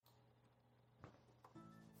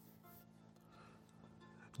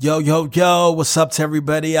Yo, yo, yo, what's up to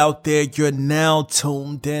everybody out there? You're now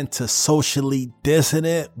tuned in to Socially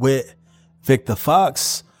Dissonant with Victor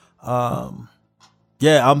Fox. I'm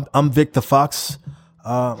Victor Fox.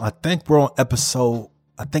 I think we're on episode,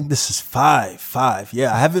 I think this is five.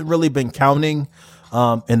 Yeah, I haven't really been counting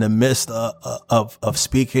in the midst of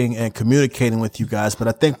speaking and communicating with you guys, but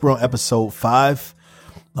I think we're on episode 5.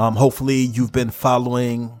 Hopefully you've been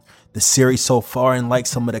following the series so far and like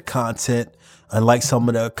some of the content and like some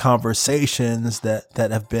of the conversations that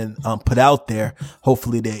have been put out there.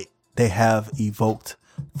 Hopefully they have evoked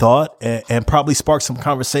thought and probably sparked some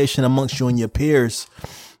conversation amongst you and your peers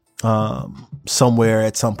somewhere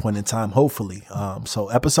at some point in time, hopefully. So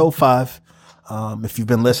episode 5, if you've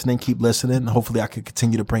been listening, keep listening. Hopefully I can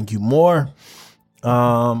continue to bring you more.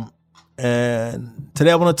 And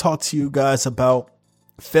today I want to talk to you guys about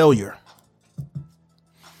failure.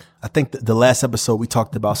 I think the last episode we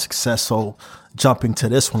talked about success. So jumping to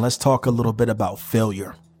this one, let's talk a little bit about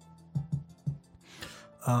failure.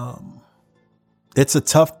 It's a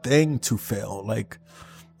tough thing to fail. Like,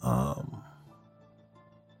 a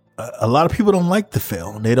lot of people don't like to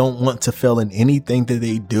fail. They don't want to fail in anything that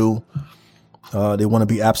they do. They want to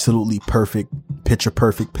be absolutely perfect, picture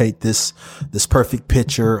perfect, paint this perfect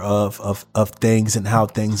picture of things and how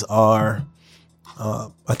things are.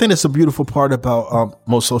 I think that's a beautiful part about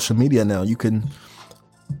most social media now. You can,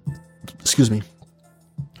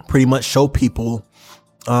 pretty much show people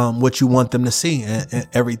what you want them to see, and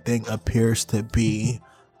everything appears to be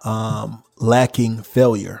lacking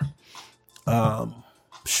failure. I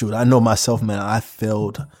know myself, man. I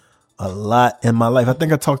failed a lot in my life. I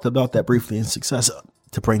think I talked about that briefly in Success.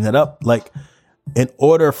 To bring that up, like, in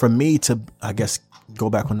order for me to, I guess,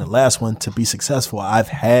 go back on the last one, to be successful, I've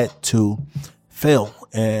had to fail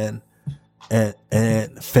and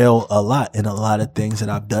fail a lot in a lot of things that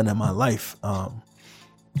I've done in my life.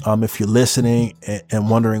 If you're listening and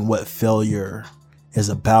wondering what failure is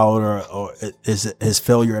about, or is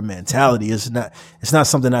failure a mentality, it's not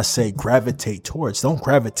something I say gravitate towards. Don't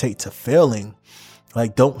gravitate to failing.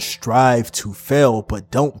 Like, don't strive to fail, but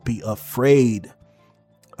don't be afraid,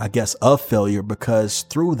 I guess, of failure, because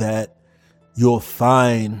through that you'll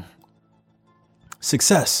find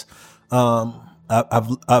success.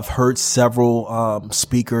 I've heard several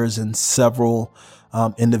speakers and several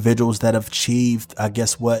individuals that have achieved, I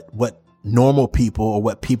guess, what normal people, or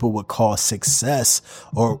what people would call success,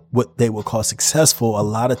 or what they would call successful. A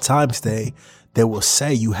lot of times they will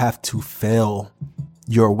say you have to fail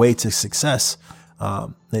your way to success.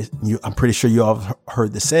 I'm pretty sure you all have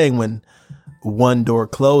heard the saying, when one door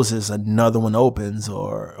closes, another one opens,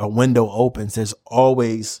 or a window opens. There's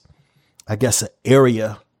always, I guess, an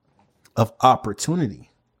area of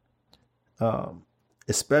opportunity,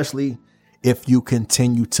 especially if you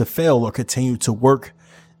continue to fail or continue to work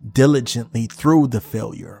diligently through the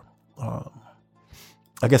failure.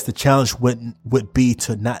 I guess the challenge would be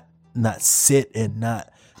to not sit and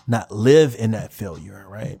not live in that failure,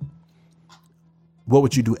 right? What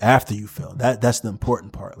would you do after you fail? That's the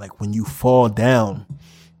important part. Like, when you fall down,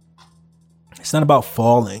 it's not about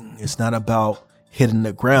falling. It's not about hitting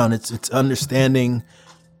the ground. It's understanding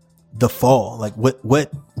the fall. Like,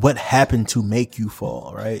 what happened to make you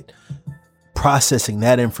fall, right? Processing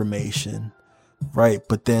that information, right?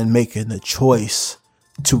 But then making the choice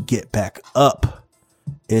to get back up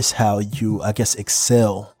is how you, I guess,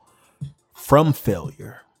 excel from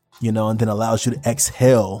failure, and then allows you to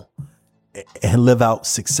exhale and live out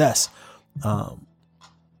success. So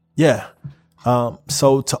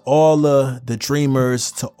to all the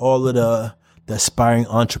dreamers, to all of the aspiring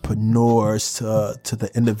entrepreneurs, to the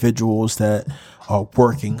individuals that are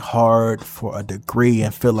working hard for a degree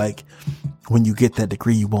and feel like when you get that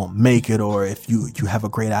degree you won't make it, or if you have a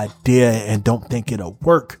great idea and don't think it'll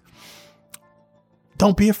work,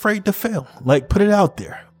 don't be afraid to fail. Like, put it out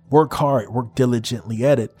there. Work hard, work diligently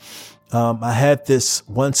at it. I had this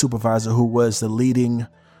one supervisor who was the leading,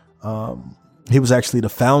 he was actually the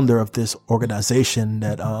founder of this organization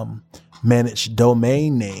that managed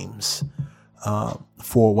domain names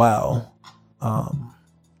for a while.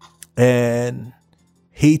 And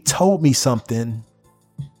he told me something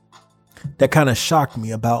that kind of shocked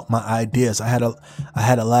me about my ideas. I had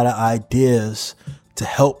a lot of ideas to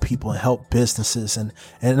help people and help businesses, and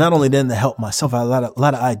not only then to help myself. I had a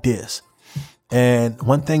lot of ideas. And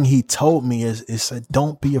one thing he told me is that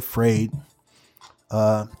don't be afraid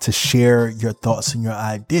to share your thoughts and your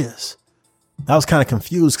ideas. I was kind of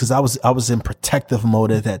confused because I was in protective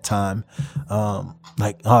mode at that time. I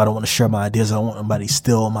don't want to share my ideas. I don't want anybody to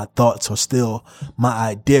steal my thoughts or steal my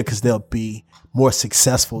idea, because they'll be more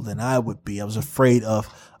successful than I would be. I was afraid of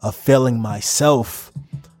failing myself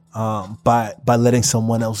by letting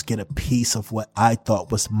someone else get a piece of what I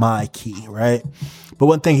thought was my key, right? But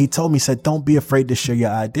one thing he told me, he said, don't be afraid to share your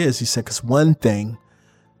ideas. He said, because one thing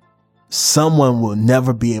someone will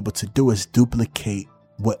never be able to do is duplicate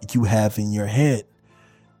what you have in your head.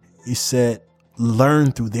 He said,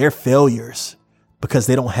 learn through their failures because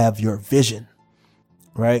they don't have your vision,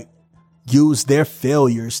 right? Use their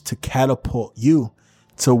failures to catapult you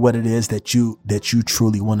to what it is that you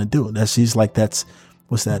truly want to do. That's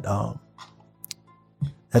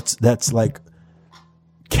like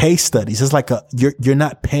case studies. It's like you're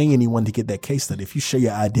not paying anyone to get that case study. If you share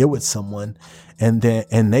your idea with someone and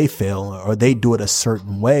they fail or they do it a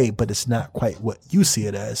certain way, but it's not quite what you see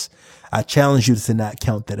it as, I challenge you to not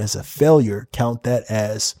count that as a failure. Count that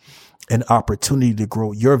as an opportunity to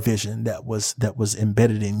grow your vision that was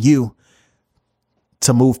embedded in you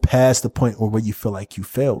to move past the point where you feel like you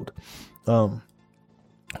failed.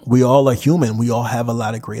 We all are human. We all have a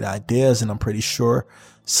lot of great ideas, and I'm pretty sure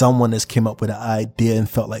someone has came up with an idea and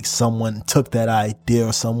felt like someone took that idea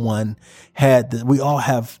or someone we all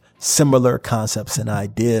have similar concepts and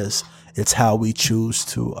ideas. It's how we choose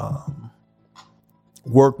to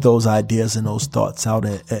work those ideas and those thoughts out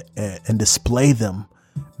and display them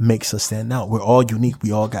makes us stand out. We're all unique.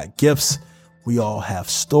 We all got gifts. We all have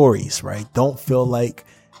stories, right? Don't feel like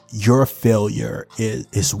your failure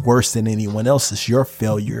is worse than anyone else's. Your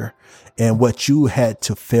failure and what you had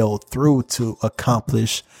to fail through to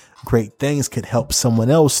accomplish great things could help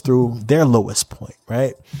someone else through their lowest point,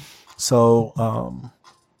 right? So,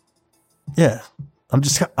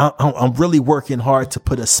 I'm really working hard to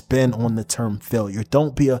put a spin on the term failure.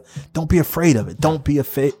 Don't be afraid of it. Don't be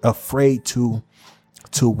afraid to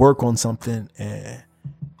work on something and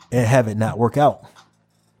have it not work out.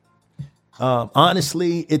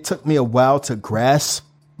 Honestly, it took me a while to grasp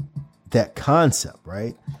that concept,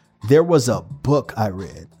 right? There was a book I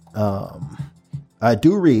read. I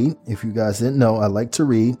do read. If you guys didn't know, I like to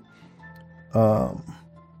read. And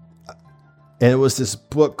it was this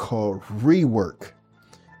book called Rework.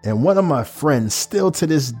 And one of my friends still to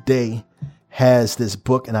this day has this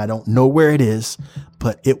book, and I don't know where it is,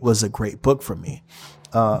 but it was a great book for me.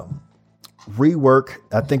 Rework,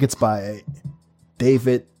 I think it's by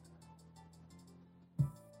David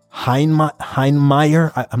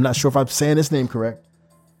Heinemeier. I'm not sure if I'm saying his name correct.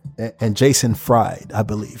 And Jason Fried, I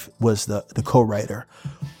believe, was the co-writer.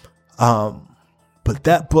 But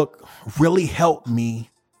that book really helped me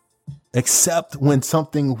accept when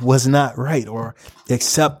something was not right, or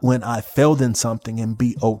accept when I failed in something, and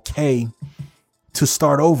be okay to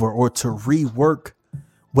start over or to rework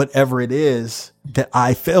whatever it is that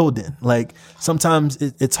I failed in. Like sometimes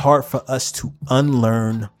it's hard for us to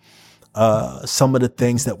unlearn some of the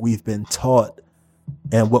things that we've been taught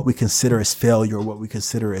and what we consider as failure, or what we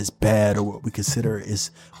consider as bad, or what we consider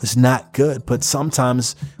is not good. But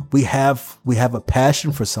sometimes we have a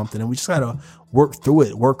passion for something, and we just gotta work through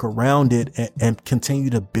it, work around it, and continue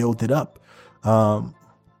to build it up. So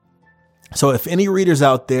if any readers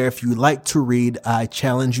out there, if you like to read, I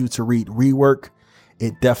challenge you to read Rework.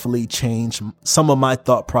 It definitely changed some of my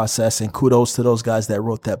thought process, and kudos to those guys that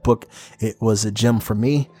wrote that book. It was a gem for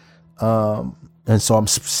me. And so I'm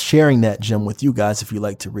sharing that gem with you guys. If you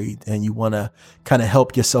like to read and you want to kind of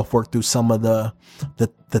help yourself work through some of the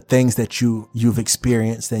things that you've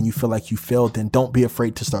experienced and you feel like you failed, then don't be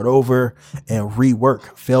afraid to start over and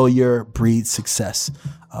rework. Failure breeds success.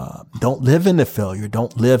 Don't live in the failure.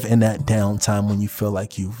 Don't live in that downtime when you feel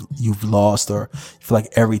like you've lost, or you feel like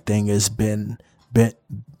everything has been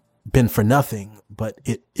for nothing, but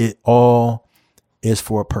it all is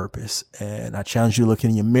for a purpose. And I challenge you to look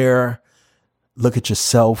in your mirror, look at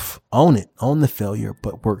yourself, own it, own the failure,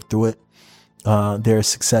 but work through it. There's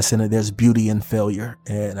success in it. There's beauty in failure.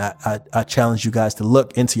 And I challenge you guys to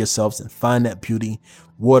look into yourselves and find that beauty,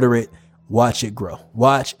 water it, watch it grow,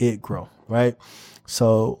 right?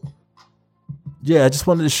 So yeah, I just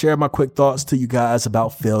wanted to share my quick thoughts to you guys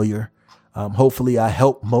about failure. Hopefully I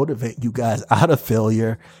help motivate you guys out of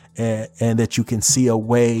failure, and that you can see a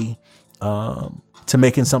way, to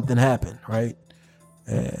making something happen. Right.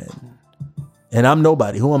 And I'm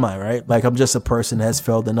nobody. Who am I, right? Like, I'm just a person that has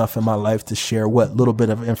failed enough in my life to share what little bit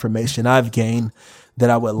of information I've gained that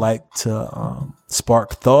I would like to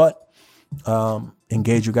spark thought,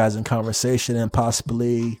 engage you guys in conversation, and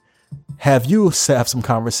possibly have some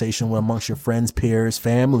conversation amongst your friends, peers,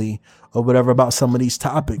 family, or whatever about some of these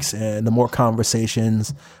topics. And the more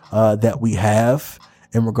conversations that we have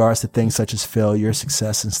in regards to things such as failure,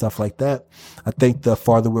 success, and stuff like that, I think the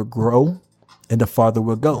farther we'll grow and the farther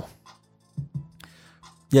we'll go.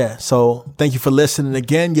 Yeah, so thank you for listening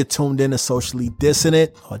again. You're tuned in to Socially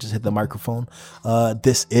Dissonant. I just hit the microphone.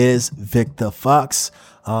 This is Victor Fox.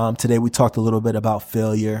 Today we talked a little bit about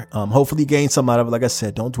failure. Hopefully you gained something out of it. Like I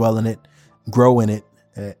said, don't dwell in it, grow in it,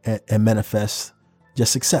 and manifest your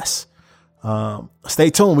success. Stay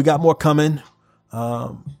tuned. We got more coming.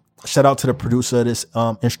 Shout out to the producer of this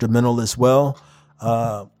instrumental as well.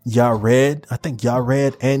 Yared, I think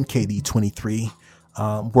Yared and KD23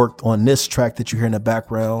 worked on this track that you hear in the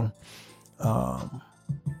background.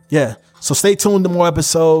 Yeah, so stay tuned to more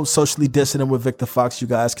episodes. Socially Dissonant with Victor Fox. You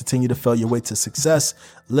guys continue to fail your way to success.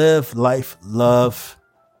 Live life, love.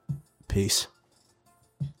 Peace.